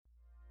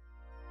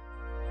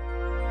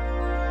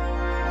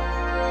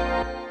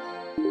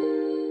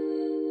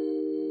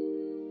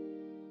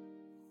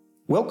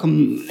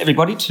Welcome,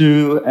 everybody,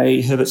 to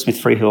a Herbert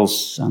Smith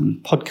Freehills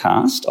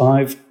podcast.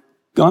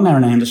 I'm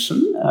Aaron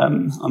Anderson.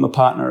 I'm a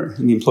partner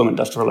in the Employment,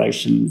 Industrial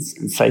Relations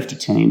and Safety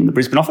team in the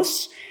Brisbane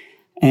office.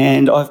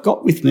 And I've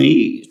got with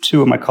me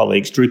two of my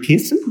colleagues, Drew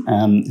Pearson,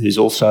 who's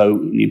also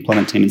in the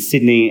employment team in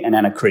Sydney, and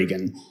Anna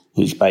Creegan,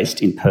 who's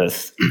based in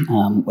Perth.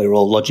 We're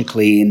all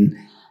logically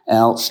in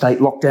our state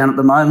lockdown at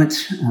the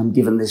moment,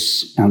 given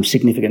this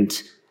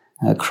significant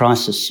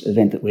crisis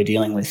event that we're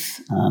dealing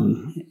with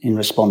in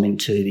responding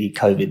to the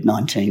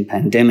COVID-19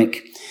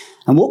 pandemic.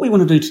 And what we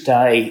want to do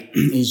today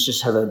is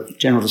just have a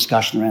general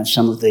discussion around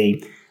some of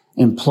the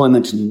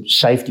employment and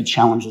safety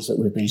challenges that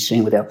we've been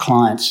seeing with our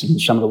clients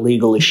and some of the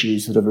legal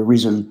issues that have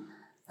arisen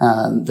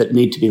that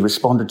need to be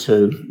responded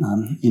to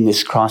in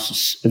this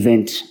crisis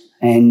event.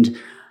 And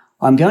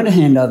I'm going to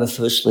hand over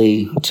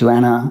firstly to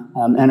Anna.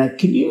 Anna,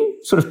 can you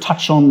sort of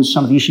touch on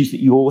some of the issues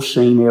that you're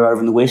seeing there over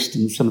in the West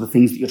and some of the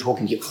things that you're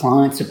talking to your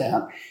clients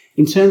about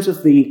in terms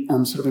of the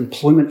sort of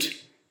employment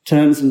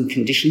terms and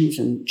conditions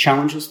and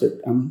challenges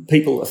that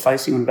people are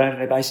facing on a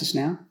day-to-day basis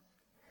now?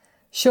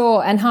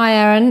 Sure. And hi,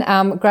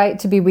 Aaron. Great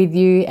to be with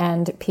you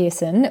and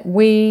Pearson.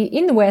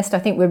 In the West, I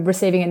think we're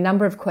receiving a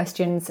number of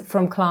questions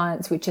from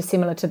clients which are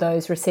similar to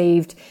those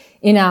received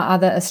in our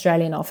other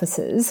Australian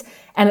offices.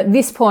 And at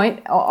this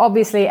point,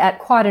 obviously at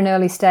quite an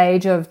early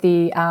stage of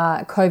the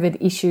COVID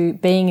issue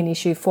being an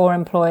issue for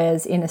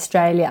employers in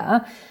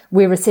Australia,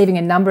 we're receiving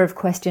a number of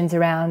questions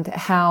around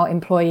how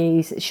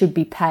employees should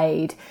be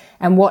paid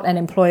and what an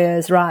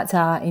employer's rights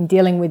are in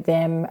dealing with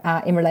them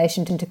in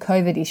relation to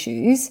COVID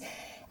issues.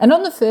 And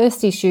on the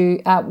first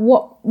issue,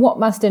 what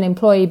must an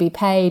employee be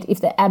paid if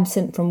they're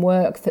absent from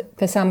work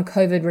for some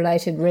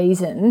COVID-related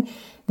reason?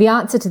 The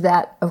answer to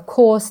that, of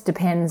course,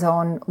 depends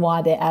on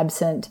why they're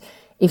absent.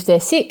 If they're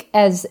sick,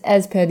 as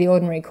per the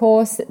ordinary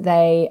course,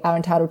 they are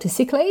entitled to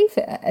sick leave,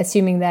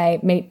 assuming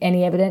they meet any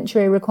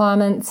evidentiary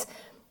requirements.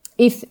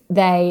 If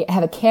they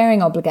have a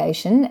caring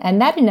obligation, and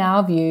that in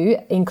our view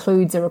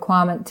includes a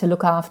requirement to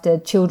look after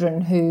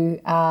children who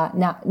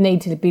now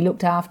need to be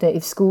looked after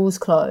if schools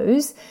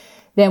close,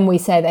 then we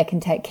say they can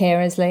take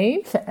carers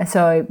leave,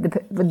 so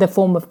the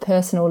form of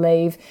personal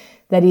leave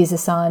that is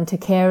assigned to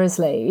carers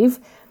leave.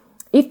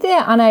 If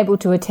they're unable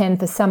to attend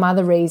for some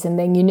other reason,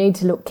 then you need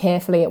to look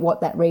carefully at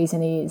what that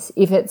reason is.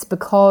 If it's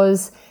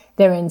because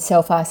they're in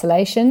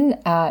self-isolation,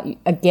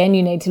 again,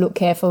 you need to look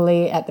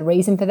carefully at the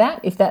reason for that.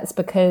 If that's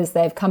because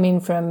they've come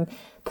in from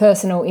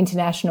personal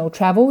international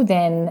travel,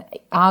 then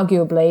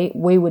arguably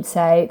we would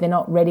say they're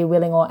not ready,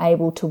 willing or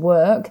able to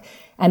work,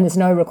 and there's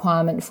no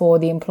requirement for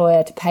the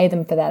employer to pay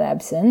them for that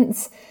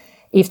absence.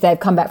 If they've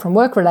come back from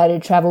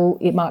work-related travel,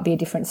 it might be a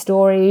different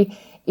story.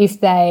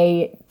 If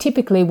they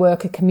typically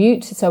work a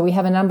commute, so we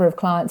have a number of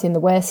clients in the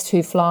West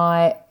who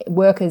fly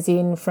workers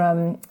in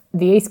from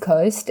the East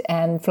Coast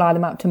and fly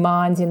them up to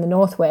mines in the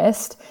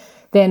Northwest,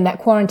 then that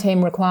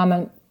quarantine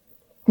requirement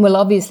will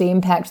obviously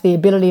impact the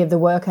ability of the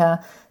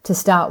worker to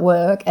start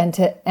work and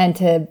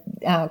to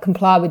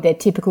comply with their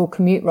typical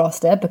commute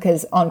roster,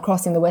 because on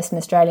crossing the Western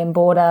Australian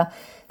border,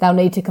 they'll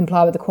need to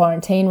comply with the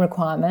quarantine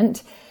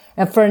requirement.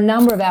 And for a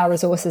number of our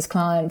resources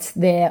clients,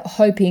 they're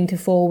hoping to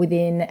fall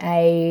within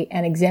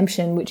an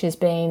exemption which has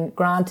been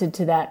granted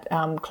to that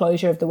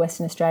closure of the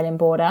Western Australian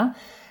border.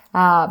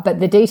 But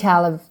the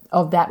detail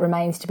of that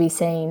remains to be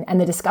seen. And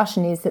the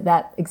discussion is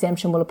that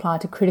exemption will apply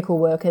to critical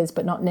workers,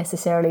 but not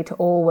necessarily to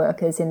all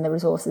workers in the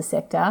resources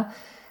sector.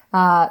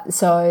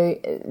 So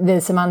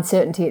there's some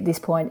uncertainty at this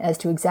point as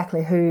to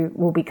exactly who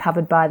will be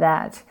covered by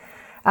that.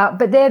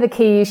 But they're the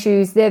key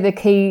issues. They're the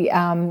key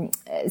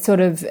sort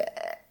of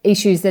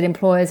issues that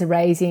employers are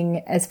raising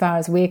as far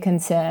as we're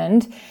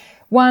concerned.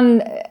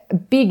 One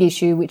big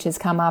issue which has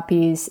come up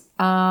is,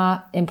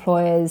 are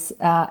employers,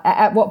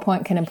 at what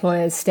point can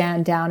employers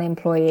stand down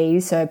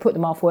employees, so put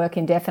them off work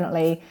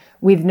indefinitely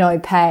with no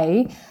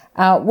pay?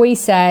 We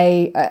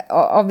say,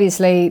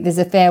 obviously, there's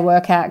a Fair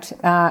Work Act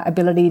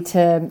ability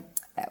to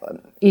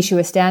issue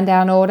a stand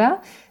down order.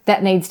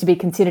 That needs to be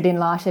considered in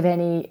light of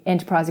any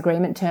enterprise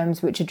agreement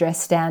terms which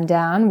address stand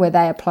down. Where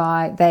they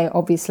apply, they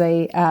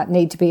obviously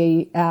need to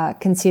be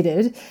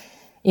considered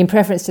in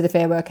preference to the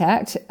Fair Work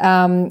Act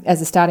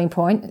as a starting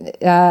point.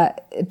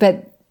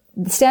 But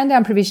the stand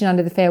down provision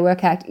under the Fair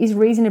Work Act is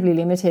reasonably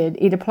limited.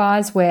 It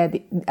applies where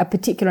a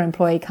particular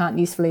employee can't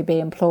usefully be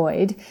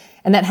employed,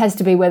 and that has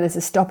to be where there's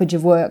a stoppage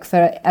of work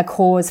for a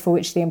cause for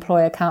which the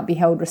employer can't be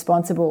held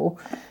responsible.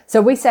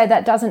 So we say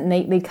that doesn't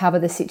neatly cover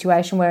the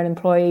situation where an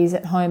employee is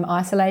at home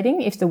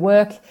isolating. If the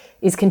work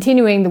is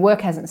continuing, the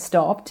work hasn't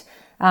stopped.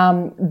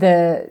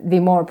 The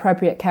more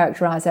appropriate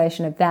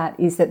characterisation of that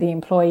is that the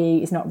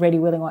employee is not ready,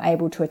 willing or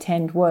able to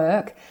attend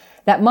work.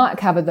 That might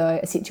cover, though,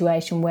 a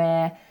situation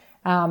where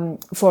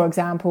for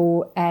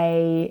example,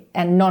 a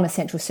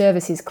non-essential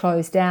service is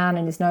closed down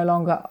and is no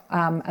longer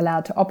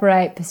allowed to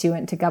operate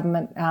pursuant to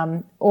government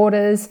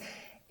orders.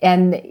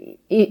 And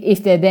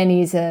if there then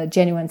is a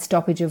genuine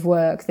stoppage of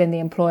work, then the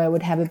employer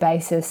would have a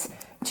basis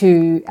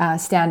to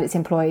stand its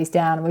employees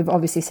down. And we've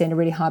obviously seen a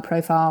really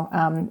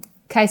high-profile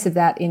case of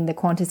that in the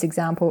Qantas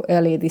example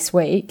earlier this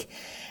week.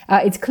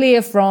 It's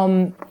clear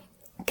from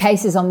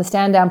cases on the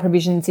stand-down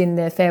provisions in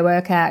the Fair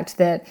Work Act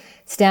that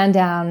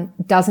stand-down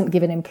doesn't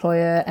give an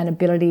employer an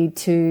ability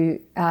to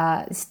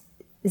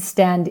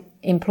stand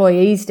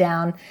employees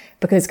down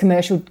because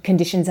commercial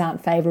conditions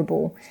aren't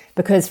favourable,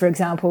 because, for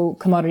example,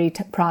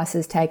 commodity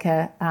prices take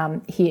a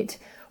hit,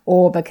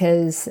 or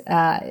because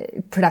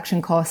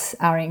production costs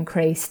are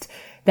increased.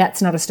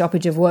 That's not a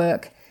stoppage of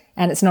work,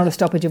 and it's not a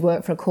stoppage of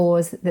work for a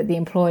cause that the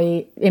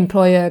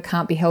employer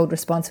can't be held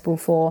responsible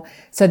for.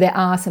 So there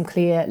are some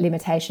clear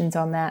limitations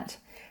on that.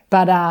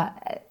 But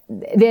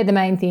they're the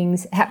main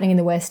things happening in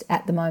the West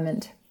at the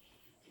moment.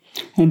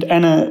 And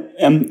Anna,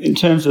 in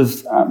terms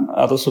of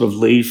other sort of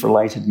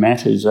leave-related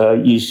matters, are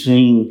you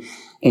seeing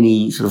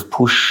any sort of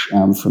push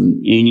from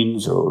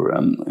unions or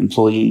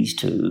employees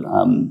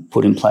to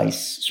put in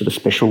place sort of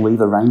special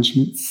leave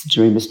arrangements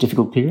during this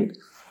difficult period?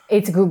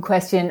 It's a good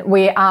question.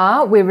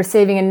 We're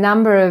receiving a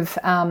number of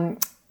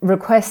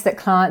requests that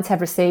clients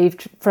have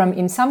received from,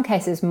 in some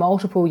cases,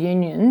 multiple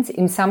unions,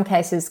 in some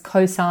cases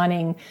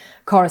co-signing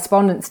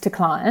correspondence to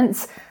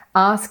clients,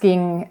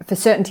 asking for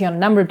certainty on a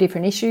number of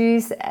different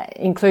issues,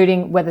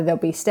 including whether there'll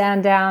be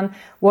stand down,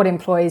 what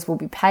employees will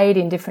be paid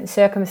in different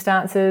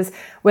circumstances,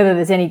 whether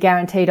there's any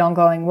guaranteed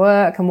ongoing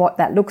work and what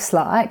that looks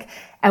like.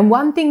 And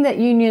one thing that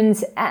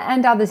unions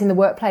and others in the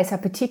workplace are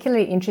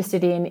particularly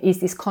interested in is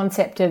this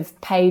concept of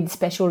paid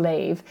special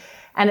leave.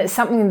 And it's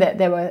something that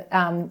there were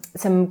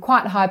some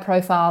quite high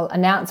profile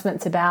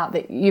announcements about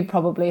that you've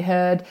probably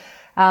heard.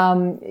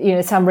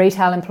 Some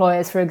retail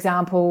employers, for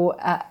example,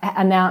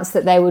 announced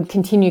that they would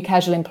continue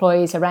casual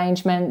employees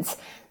arrangements,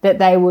 that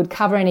they would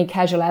cover any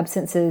casual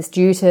absences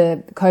due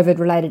to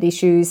COVID-related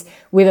issues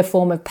with a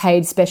form of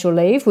paid special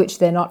leave, which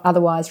they're not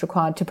otherwise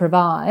required to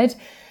provide.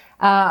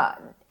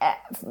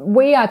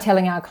 We are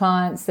telling our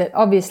clients that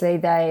obviously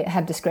they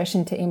have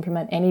discretion to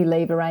implement any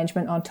leave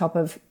arrangement on top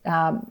of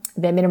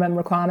their minimum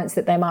requirements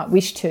that they might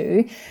wish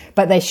to,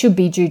 but they should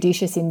be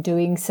judicious in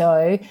doing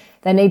so.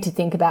 They need to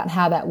think about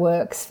how that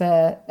works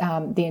for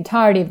the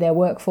entirety of their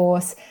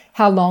workforce,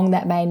 how long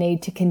that may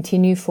need to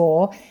continue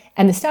for.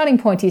 And the starting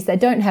point is they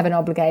don't have an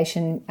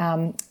obligation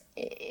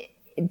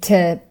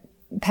to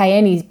pay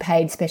any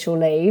paid special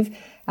leave,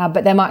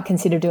 but they might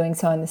consider doing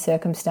so in the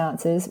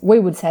circumstances. We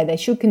would say they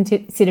should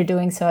consider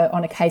doing so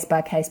on a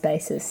case-by-case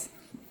basis.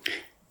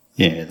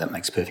 Yeah, that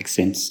makes perfect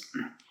sense.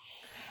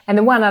 And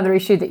the one other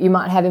issue that you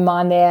might have in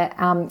mind there,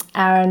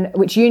 Aaron,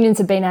 which unions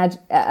have been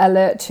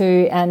alert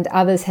to and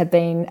others have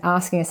been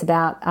asking us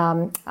about,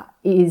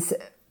 is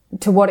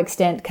to what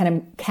extent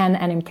can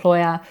an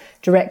employer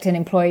direct an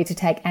employee to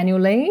take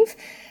annual leave?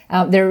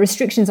 There are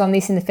restrictions on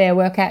this in the Fair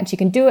Work Act. You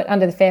can do it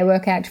under the Fair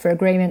Work Act for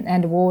agreement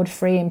and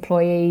award-free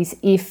employees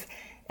if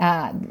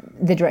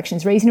the direction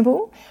is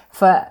reasonable.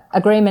 For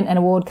agreement and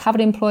award covered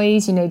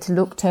employees, you need to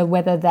look to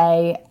whether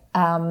the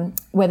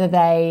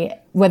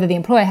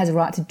employer has a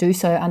right to do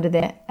so under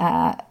their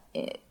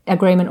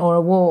agreement or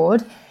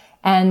award.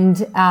 And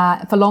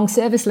for long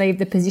service leave,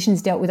 the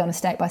position's dealt with on a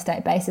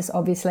state-by-state basis,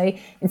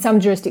 obviously. In some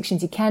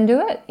jurisdictions you can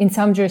do it, in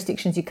some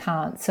jurisdictions you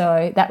can't.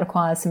 So that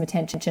requires some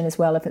attention as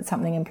well if it's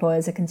something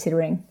employers are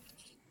considering.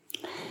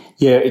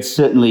 Yeah, it's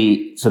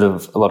certainly sort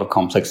of a lot of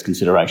complex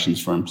considerations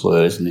for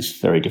employers in this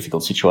very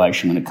difficult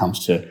situation when it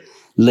comes to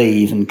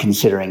leave and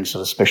considering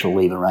sort of special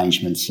leave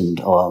arrangements and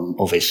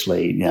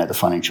obviously, the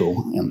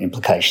financial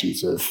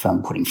implications of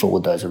putting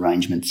forward those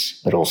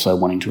arrangements, but also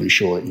wanting to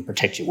ensure that you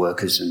protect your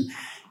workers and,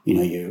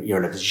 you're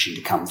in a position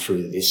to come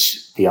through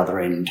the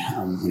other end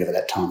whenever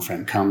that time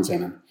frame comes,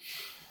 Anna.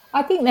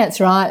 I think that's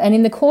right. And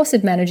in the course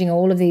of managing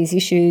all of these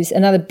issues,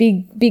 another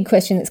big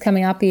question that's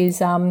coming up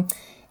is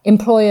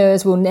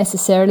employers will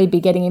necessarily be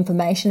getting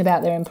information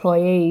about their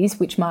employees,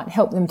 which might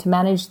help them to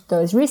manage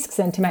those risks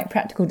and to make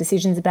practical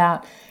decisions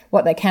about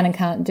what they can and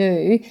can't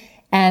do.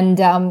 And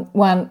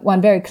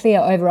one very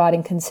clear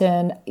overriding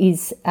concern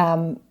is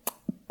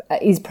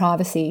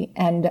privacy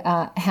and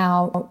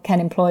how can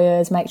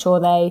employers make sure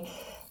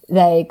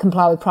they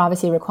comply with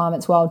privacy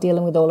requirements while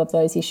dealing with all of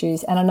those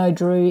issues. And I know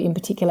Drew in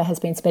particular has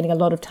been spending a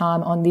lot of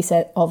time on this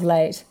of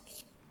late.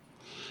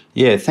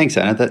 Yeah, thanks,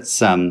 Anna.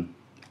 That's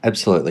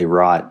absolutely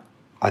right.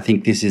 I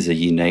think this is a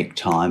unique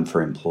time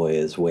for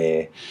employers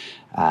where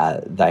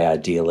they are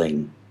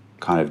dealing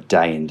kind of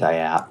day in,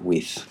 day out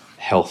with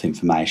health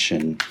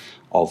information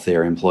of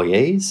their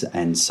employees.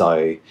 And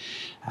so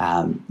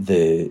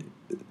the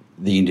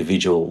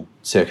individual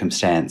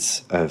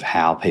circumstance of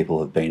how people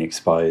have been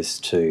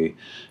exposed to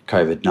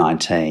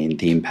COVID-19,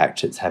 the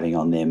impact it's having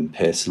on them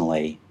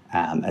personally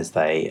as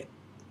they,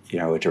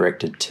 are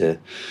directed to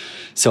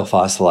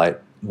self-isolate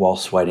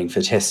whilst waiting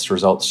for test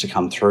results to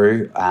come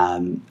through,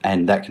 and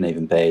that can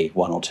even be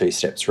 1 or 2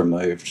 steps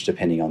removed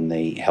depending on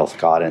the health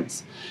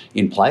guidance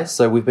in place.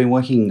 So we've been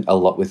working a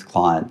lot with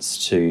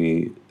clients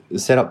to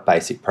set up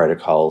basic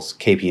protocols,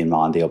 keeping in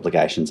mind the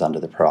obligations under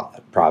the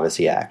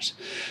Privacy Act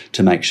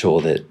to make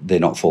sure that they're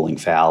not falling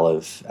foul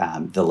of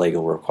the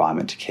legal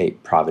requirement to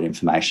keep private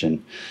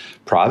information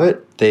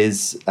private.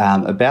 There's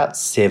about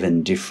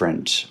 7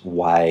 different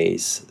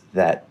ways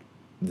that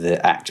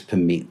the Act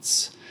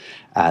permits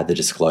the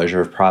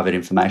disclosure of private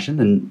information.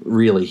 And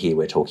really here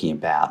we're talking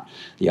about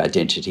the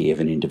identity of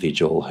an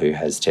individual who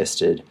has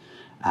tested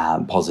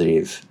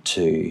positive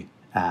to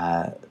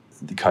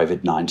the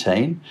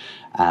COVID-19.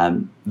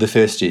 The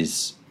first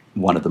is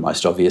one of the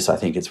most obvious. I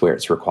think it's where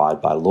it's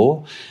required by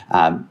law.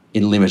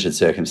 In limited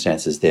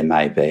circumstances, there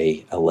may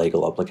be a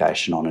legal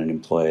obligation on an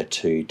employer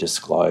to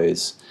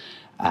disclose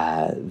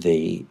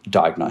the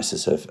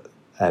diagnosis of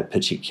a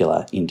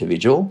particular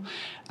individual.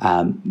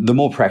 The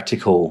more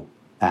practical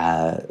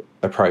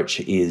approach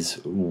is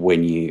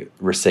when you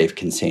receive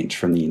consent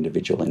from the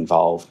individual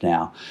involved.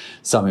 Now,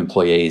 some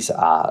employees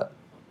are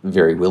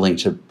very willing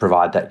to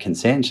provide that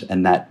consent,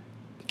 and that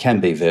can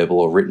be verbal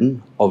or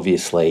written.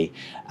 Obviously,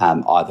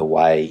 either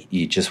way,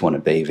 you just want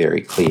to be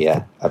very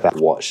clear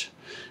about what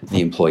the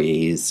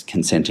employee is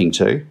consenting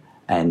to.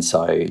 And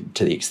so,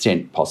 to the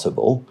extent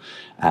possible,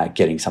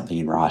 getting something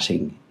in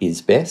writing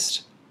is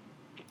best.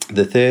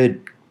 The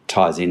third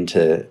ties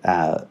into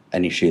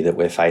an issue that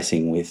we're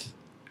facing with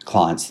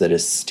clients that are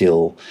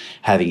still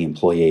having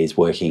employees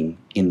working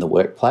in the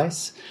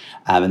workplace,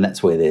 and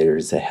that's where there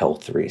is a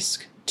health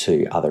risk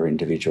to other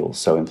individuals.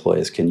 So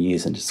employers can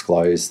use and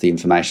disclose the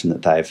information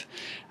that they've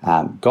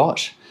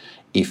got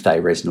if they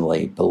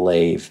reasonably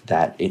believe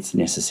that it's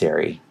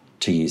necessary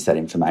to use that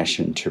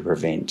information to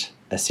prevent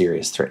a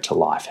serious threat to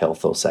life,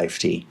 health or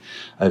safety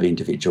of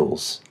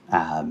individuals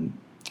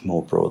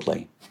more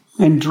broadly.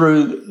 And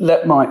Drew,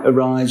 that might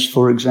arise,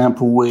 for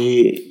example,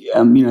 where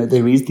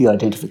there is the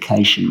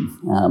identification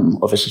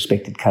of a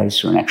suspected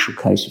case or an actual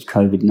case of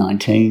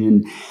COVID-19,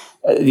 and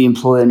the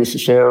employer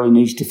necessarily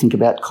needs to think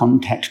about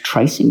contact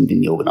tracing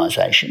within the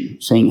organisation,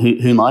 seeing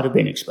who might have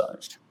been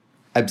exposed.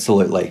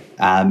 Absolutely.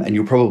 And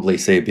you'll probably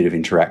see a bit of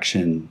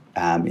interaction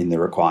in the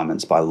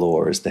requirements by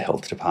law as the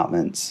health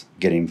departments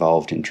get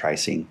involved in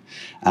tracing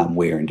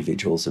where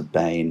individuals have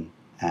been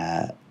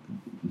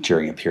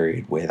during a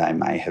period where they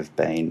may have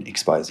been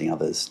exposing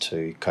others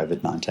to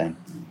COVID-19.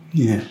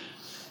 Yeah.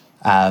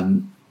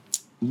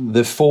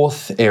 The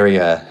fourth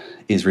area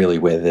is really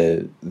where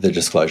the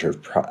disclosure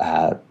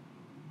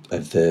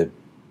of the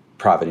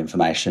private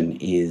information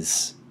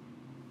is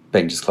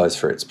being disclosed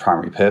for its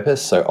primary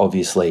purpose. So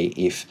obviously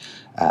if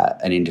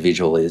an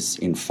individual is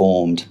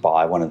informed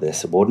by one of their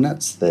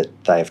subordinates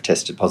that they have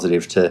tested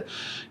positive to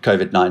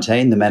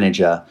COVID-19, the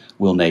manager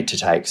will need to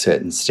take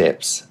certain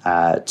steps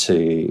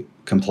to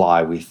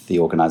comply with the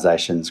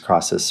organisation's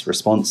crisis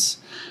response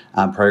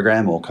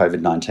program or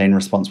COVID-19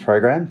 response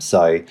program.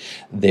 So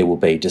there will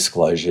be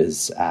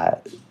disclosures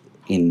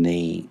in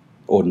the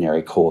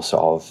ordinary course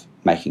of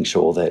making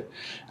sure that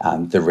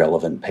the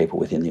relevant people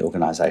within the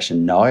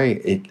organisation know.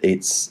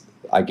 It's,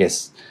 I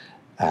guess,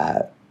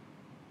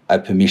 a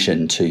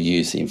permission to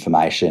use the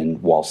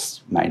information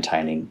whilst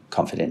maintaining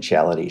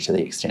confidentiality to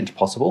the extent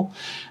possible.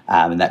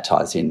 And that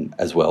ties in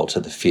as well to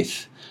the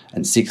fifth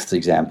and sixth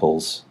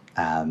examples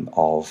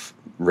of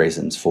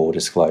reasons for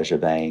disclosure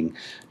being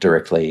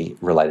directly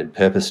related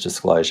purpose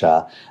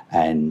disclosure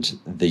and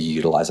the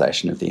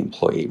utilisation of the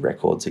employee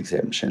records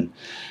exemption.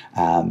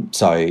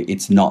 So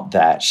it's not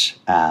that,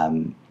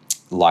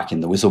 like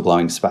in the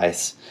whistleblowing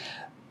space,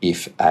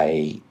 if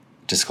a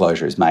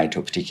disclosure is made to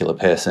a particular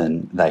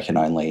person, they can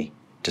only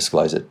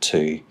disclose it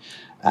to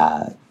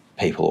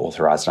people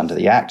authorised under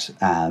the Act,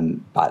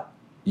 but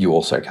you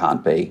also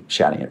can't be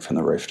shouting it from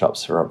the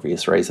rooftops for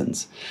obvious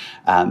reasons.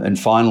 And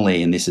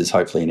finally, and this is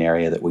hopefully an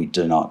area that we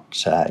do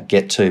not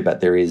get to,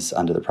 but there is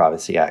under the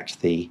Privacy Act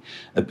the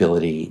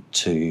ability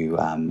to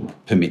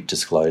permit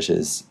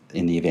disclosures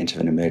in the event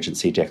of an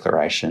emergency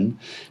declaration.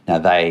 Now,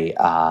 they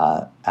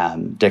are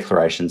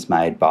declarations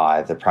made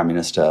by the Prime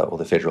Minister or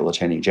the Federal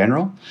Attorney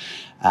General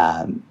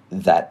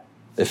that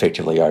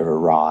effectively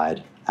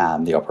override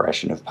the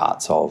operation of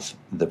parts of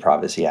the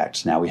Privacy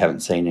Act. Now, we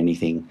haven't seen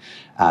anything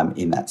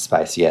in that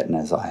space yet, and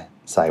as I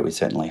say, we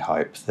certainly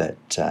hope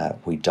that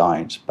we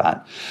don't.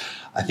 But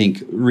I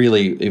think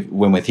really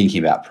when we're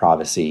thinking about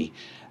privacy,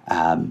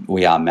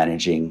 we are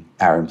managing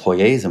our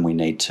employees, and we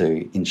need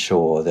to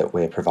ensure that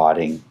we're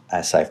providing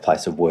a safe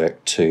place of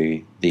work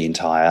to the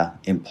entire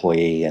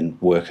employee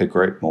and worker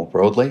group more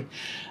broadly.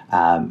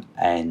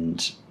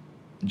 And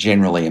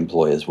generally,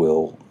 employers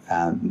will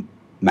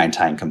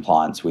maintain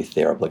compliance with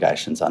their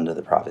obligations under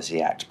the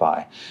Privacy Act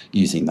by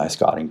using those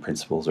guiding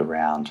principles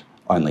around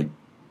only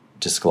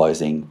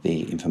disclosing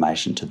the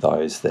information to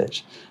those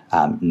that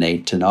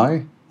need to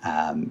know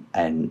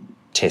and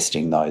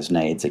testing those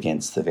needs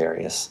against the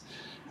various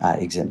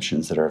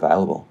exemptions that are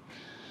available.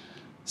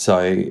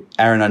 So,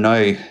 Aaron, I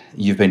know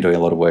you've been doing a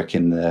lot of work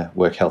in the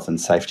work health and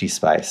safety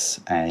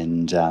space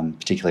and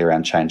particularly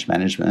around change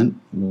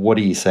management. What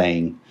are you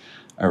seeing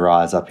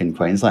arise up in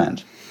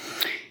Queensland?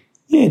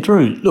 Yeah,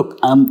 Drew, look,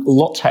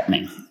 lots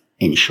happening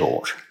in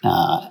short.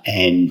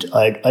 And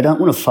I don't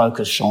want to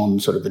focus on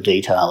sort of the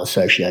detail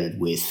associated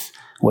with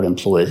what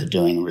employers are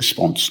doing in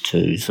response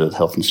to sort of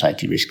health and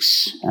safety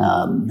risks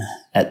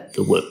at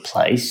the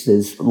workplace.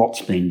 There's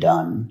lots been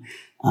done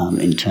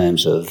in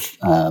terms of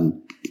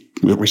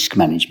risk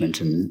management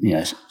and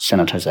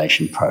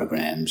sanitisation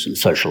programs and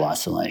social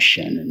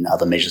isolation and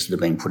other measures that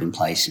have been put in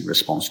place in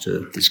response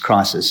to this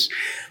crisis.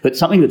 But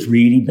something that's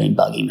really been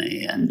bugging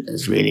me and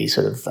has really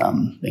sort of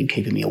been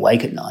keeping me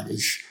awake at night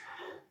is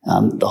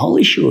the whole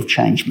issue of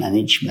change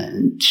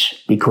management,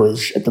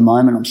 because at the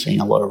moment I'm seeing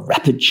a lot of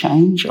rapid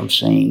change. I'm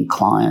seeing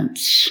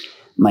clients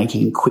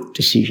making quick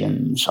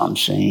decisions. I'm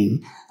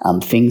seeing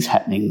things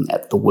happening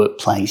at the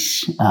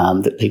workplace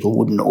that people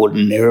wouldn't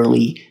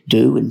ordinarily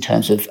do in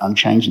terms of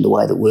changing the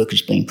way that work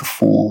is being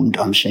performed.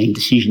 I'm seeing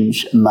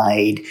decisions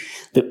made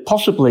that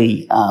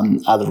possibly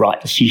are the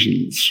right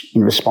decisions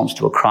in response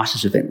to a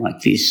crisis event like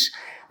this,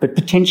 but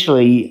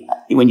potentially,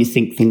 when you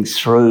think things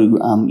through,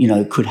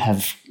 could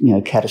have,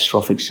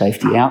 catastrophic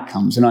safety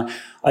outcomes. And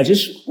I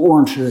just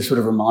want to sort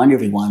of remind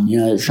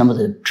everyone, some of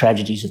the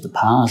tragedies of the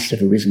past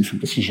have arisen from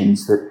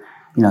decisions that,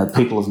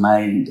 people have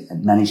made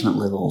at management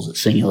levels, at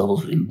senior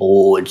levels, in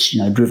boards,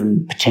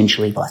 driven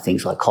potentially by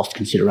things like cost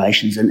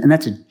considerations. And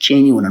that's a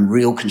genuine and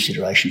real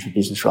consideration for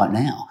business right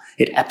now.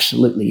 It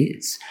absolutely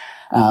is.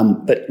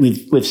 But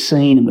we've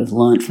seen and we've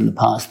learnt from the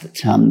past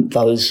that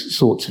those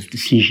sorts of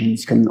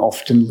decisions can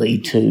often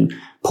lead to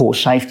poor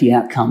safety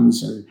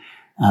outcomes. And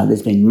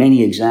there's been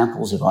many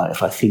examples, if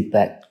I think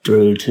back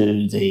through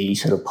to the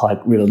sort of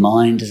Pike River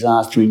mine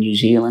disaster in New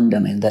Zealand. I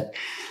mean,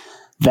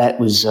 that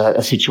was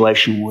a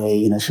situation where,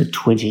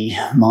 20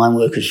 mine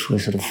workers were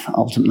sort of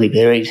ultimately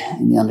buried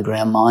in the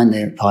underground mine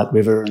there at Pike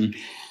River. And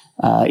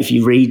if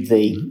you read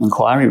the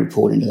inquiry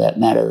report into that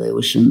matter, there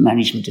were some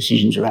management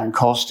decisions around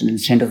cost and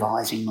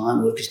incentivising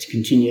mine workers to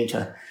continue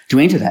to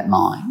enter that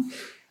mine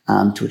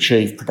to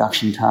achieve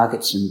production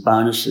targets and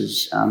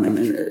bonuses,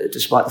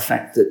 despite the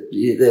fact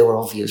that there were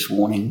obvious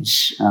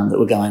warnings that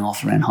were going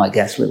off around high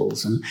gas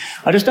levels. And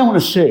I just don't want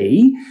to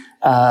see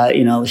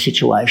a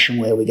situation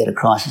where we get a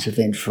crisis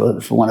event for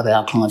one of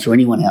our clients or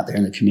anyone out there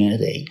in the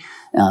community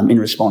in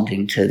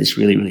responding to this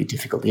really, really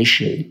difficult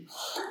issue.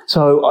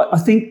 So I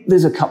think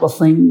there's a couple of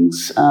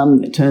things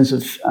in terms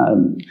of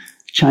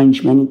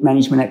change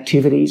management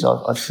activities.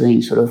 I've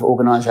seen sort of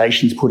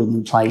organisations putting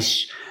in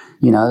place,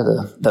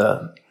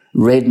 the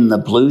red and the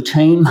blue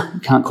team. You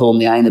can't call them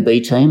the A and the B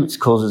team. It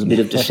causes a bit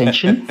of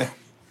dissension.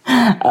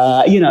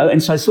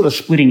 And so sort of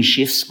splitting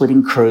shifts,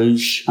 splitting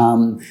crews,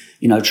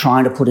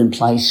 trying to put in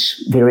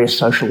place various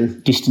social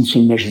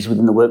distancing measures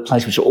within the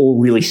workplace, which are all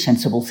really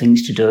sensible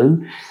things to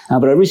do.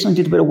 But I recently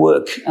did a bit of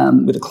work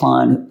with a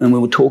client, and we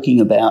were talking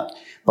about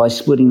by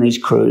splitting these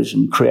crews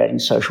and creating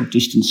social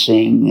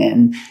distancing.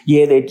 And,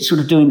 they're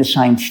sort of doing the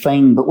same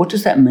thing. But what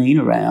does that mean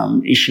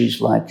around issues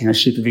like,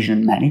 supervision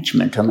and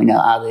management? I mean,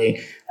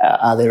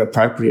 are there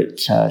appropriate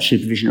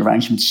supervision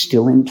arrangements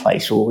still in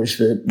place, or is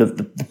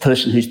the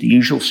person who's the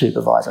usual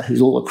supervisor,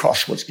 who's all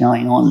across what's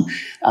going on,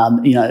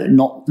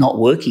 not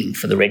working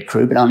for the red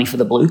crew but only for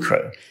the blue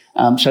crew?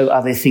 So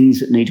are there things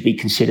that need to be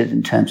considered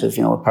in terms of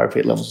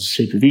appropriate levels of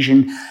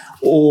supervision,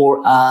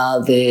 or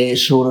are there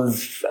sort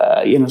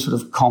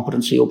of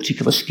competency or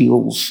particular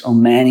skills or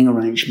manning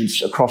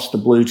arrangements across the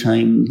blue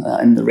team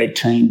and the red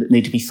team that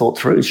need to be thought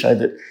through so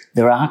that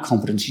there are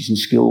competencies and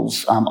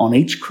skills on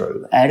each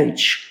crew at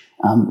each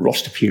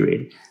roster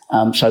period,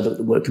 so that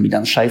the work can be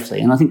done safely?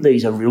 And I think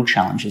these are real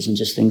challenges and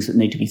just things that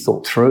need to be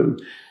thought through.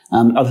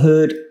 I've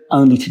heard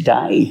only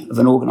today of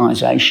an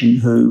organisation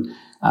who,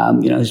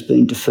 has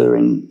been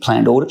deferring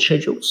planned audit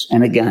schedules.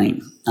 And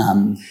again,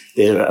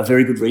 there are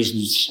very good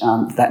reasons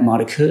that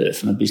might occur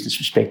from a business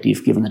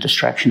perspective, given the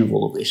distraction of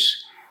all of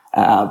this.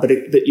 But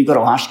you've got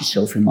to ask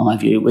yourself, in my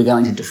view, we're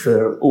going to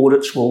defer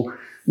audits. Well,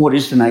 what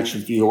is the nature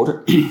of the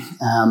audit?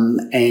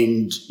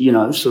 And,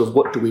 sort of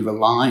what do we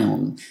rely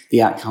on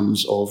the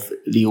outcomes of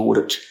the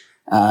audit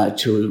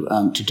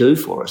to do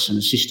for us and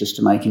assist us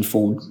to make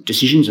informed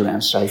decisions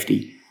around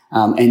safety?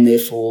 And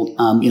therefore,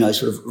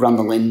 sort of run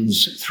the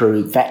lens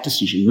through that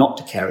decision not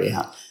to carry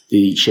out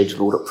the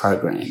scheduled audit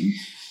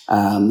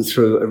program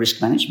through a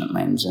risk management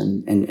lens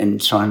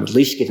and try and at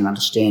least get an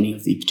understanding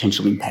of the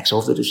potential impacts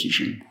of the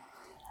decision.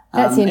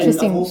 That's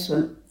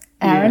interesting.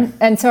 Aaron,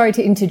 and sorry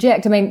to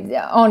interject. I mean,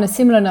 on a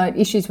similar note,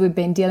 issues we've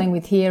been dealing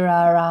with here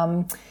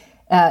are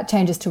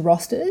changes to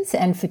rosters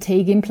and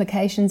fatigue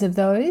implications of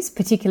those,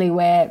 particularly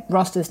where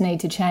rosters need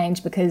to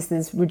change because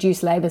there's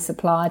reduced labour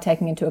supply,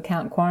 taking into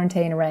account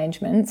quarantine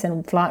arrangements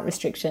and flight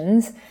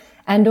restrictions,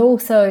 and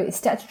also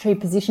statutory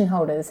position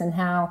holders and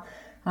how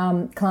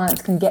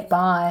clients can get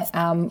by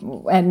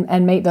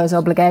and meet those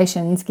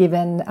obligations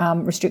given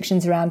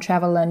restrictions around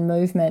travel and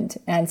movement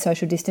and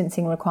social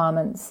distancing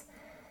requirements.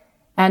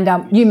 And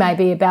you may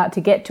be about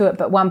to get to it,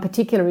 but one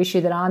particular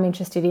issue that I'm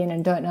interested in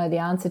and don't know the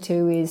answer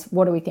to is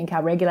what do we think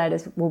our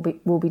regulators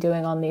will be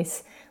doing on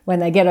this when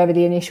they get over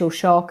the initial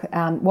shock?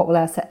 How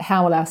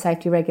will our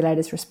safety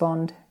regulators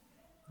respond?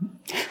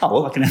 Oh,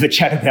 well, I can have a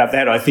chat about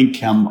that. I think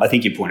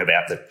your point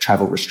about the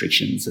travel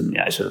restrictions and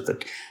sort of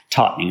the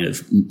tightening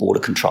of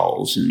border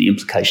controls and the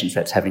implications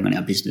that's having on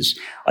our business.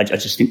 I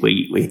just think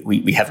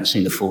we haven't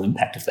seen the full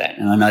impact of that.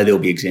 And I know there'll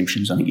be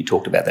exemptions. I think you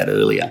talked about that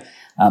earlier.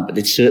 but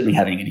it's certainly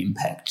having an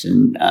impact,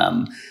 and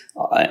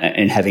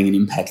having an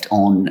impact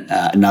on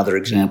another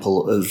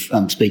example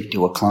of speaking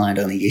to a client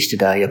only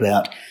yesterday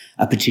about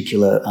a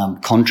particular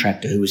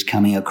contractor who was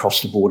coming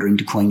across the border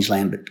into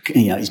Queensland, but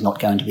is not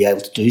going to be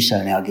able to do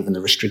so now given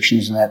the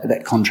restrictions, and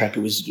that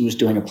contractor was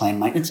doing a planned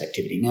maintenance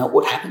activity. Now,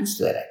 what happens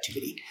to that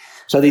activity?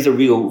 So these are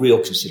real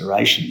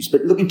considerations.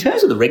 But look, in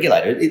terms of the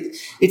regulator,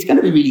 it's going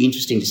to be really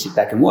interesting to sit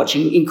back and watch.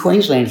 In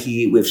Queensland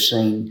here, we've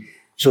seen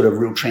sort of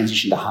real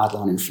transition to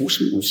hardline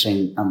enforcement. We've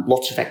seen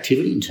lots of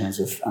activity in terms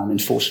of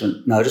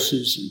enforcement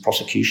notices and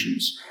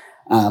prosecutions.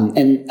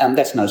 And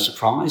that's no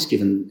surprise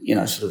given,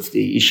 sort of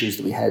the issues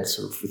that we had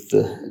sort of with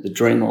the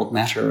Dreamworld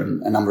matter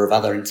and a number of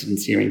other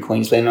incidents here in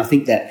Queensland. And I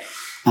think that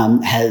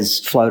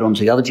has flowed on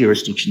to the other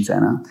jurisdictions,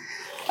 Anna.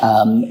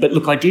 But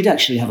look, I did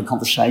actually have a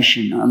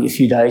conversation only a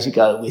few days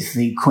ago with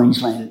the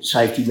Queensland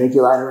safety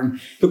regulator, and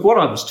look, what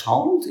I was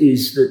told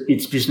is that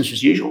it's business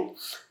as usual.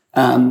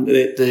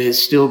 That they're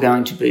still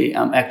going to be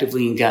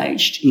actively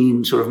engaged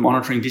in sort of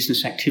monitoring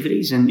business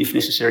activities and, if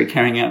necessary,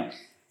 carrying out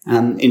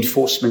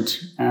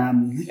enforcement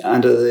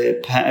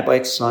by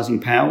exercising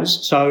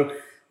powers. So,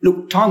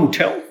 look, time will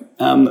tell.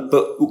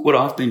 But what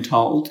I've been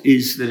told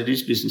is that it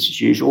is business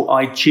as usual.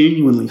 I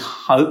genuinely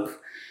hope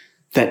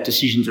that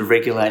decisions of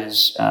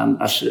regulators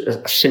are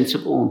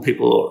sensible, and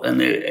people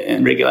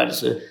and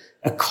regulators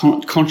are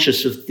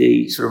conscious of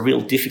the sort of real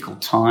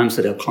difficult times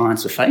that our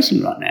clients are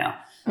facing right now,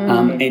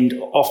 and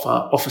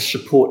offer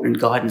support and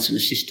guidance and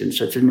assistance.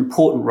 So it's an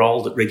important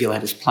role that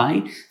regulators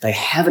play. They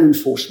have an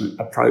enforcement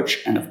approach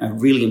and a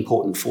really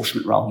important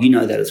enforcement role. You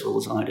know that as well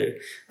as I do.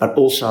 But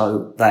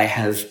also they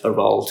have a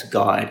role to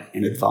guide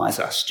and advise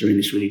us during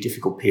this really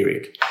difficult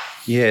period.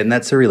 Yeah, and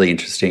that's a really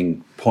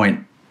interesting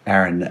point,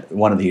 Aaron.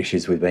 One of the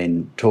issues we've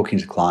been talking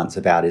to clients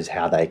about is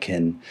how they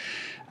can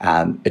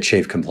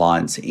achieve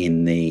compliance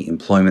in the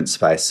employment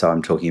space. So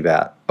I'm talking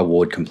about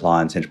award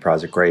compliance,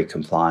 enterprise agree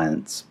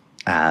compliance,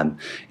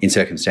 in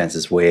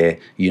circumstances where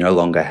you no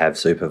longer have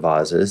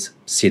supervisors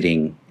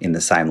sitting in the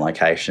same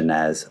location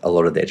as a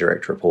lot of their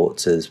direct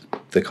reports, as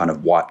the kind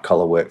of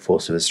white-collar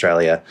workforce of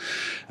Australia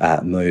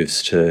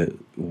moves to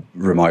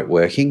remote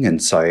working.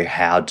 And so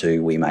how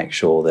do we make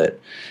sure that,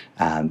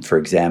 for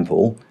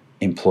example,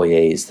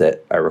 employees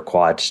that are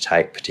required to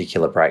take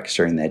particular breaks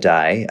during their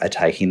day are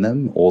taking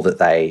them, or that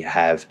they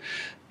have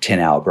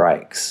 10-hour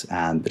breaks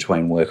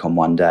between work on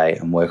one day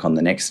and work on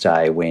the next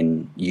day,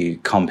 when you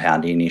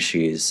compound in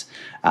issues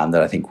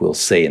that I think we'll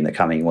see in the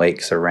coming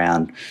weeks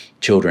around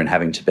children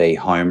having to be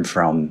home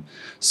from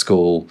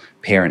school,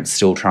 parents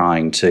still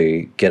trying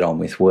to get on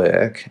with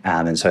work,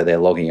 and so they're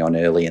logging on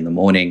early in the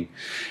morning,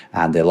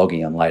 they're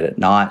logging on late at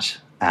night,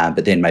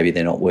 but then maybe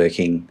they're not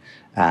working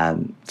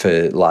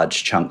for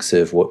large chunks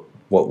of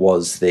what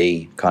was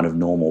the kind of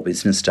normal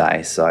business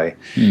day. So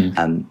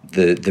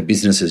the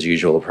business as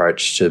usual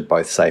approach to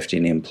both safety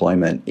and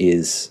employment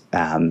is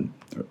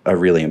a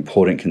really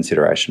important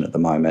consideration at the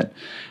moment,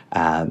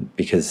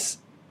 because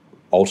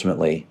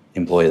ultimately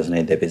employers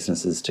need their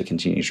businesses to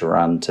continue to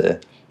run, to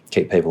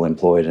keep people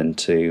employed and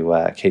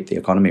to keep the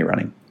economy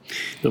running.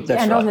 Look,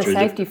 that's and right, on the Drew.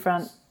 safety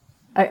front,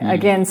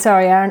 again,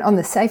 sorry, Aaron, on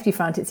the safety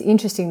front, it's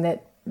interesting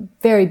that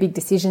very big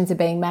decisions are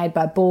being made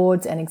by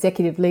boards and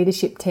executive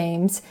leadership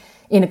teams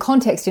in a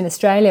context in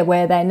Australia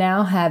where they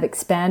now have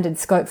expanded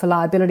scope for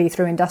liability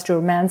through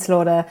industrial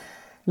manslaughter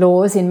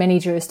laws in many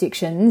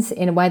jurisdictions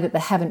in a way that they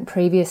haven't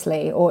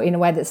previously, or in a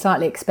way that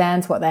slightly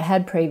expands what they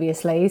had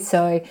previously.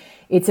 So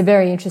it's a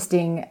very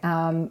interesting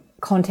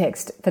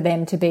context for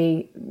them to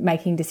be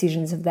making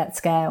decisions of that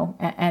scale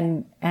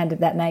and of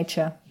that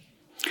nature.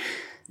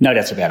 No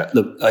doubts about it.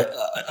 Look,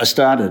 I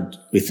started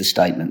with the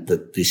statement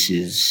that this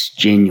is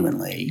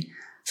genuinely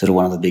sort of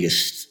one of the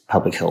biggest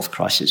public health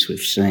crises we've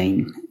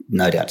seen.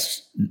 No doubt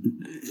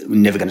we're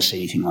never going to see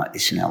anything like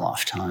this in our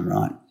lifetime,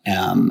 right?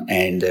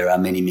 And there are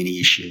many, many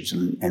issues,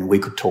 and we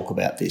could talk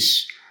about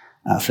this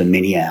for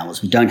many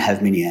hours. We don't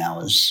have many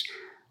hours,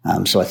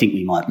 so I think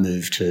we might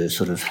move to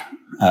sort of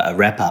a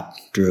wrap-up,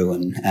 Drew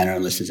and Anna,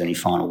 unless there's any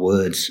final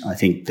words. I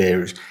think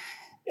there's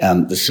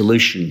the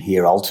solution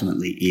here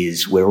ultimately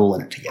is we're all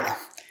in it together.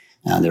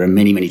 There are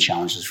many, many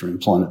challenges from an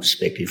employment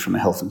perspective, from a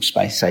health and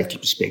space safety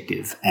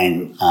perspective,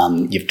 and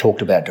you've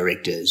talked about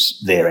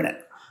directors, they're in it.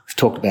 We've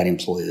talked about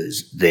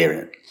employers, they're in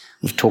it.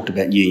 We've talked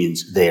about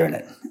unions, they're in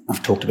it.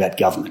 I've talked about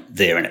government,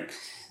 they're in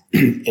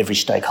it. Every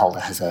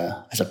stakeholder has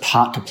a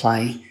part to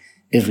play.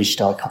 Every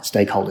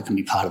stakeholder can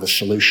be part of the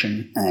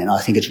solution, and I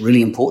think it's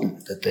really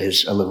important that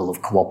there's a level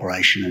of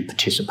cooperation and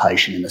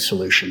participation in the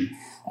solution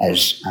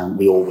as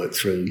we all work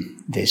through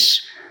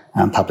this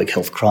public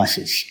health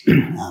crisis.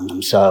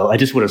 So I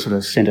just want to sort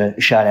of send a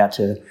shout out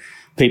to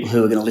people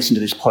who are going to listen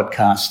to this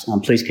podcast.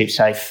 Please keep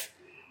safe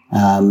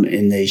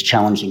in these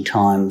challenging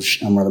times.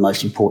 One of the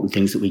most important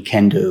things that we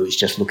can do is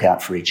just look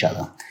out for each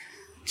other.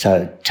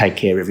 So take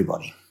care,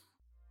 everybody.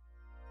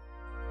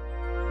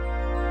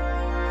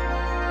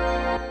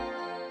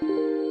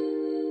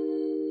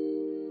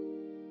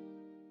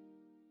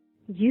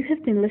 You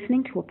have been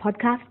listening to a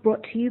podcast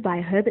brought to you by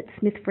Herbert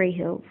Smith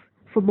Freehills.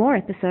 For more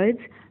episodes,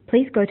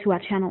 please go to our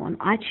channel on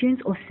iTunes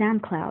or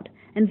SoundCloud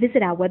and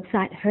visit our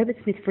website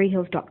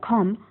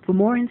herbertsmithfreehills.com for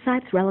more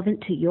insights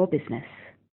relevant to your business.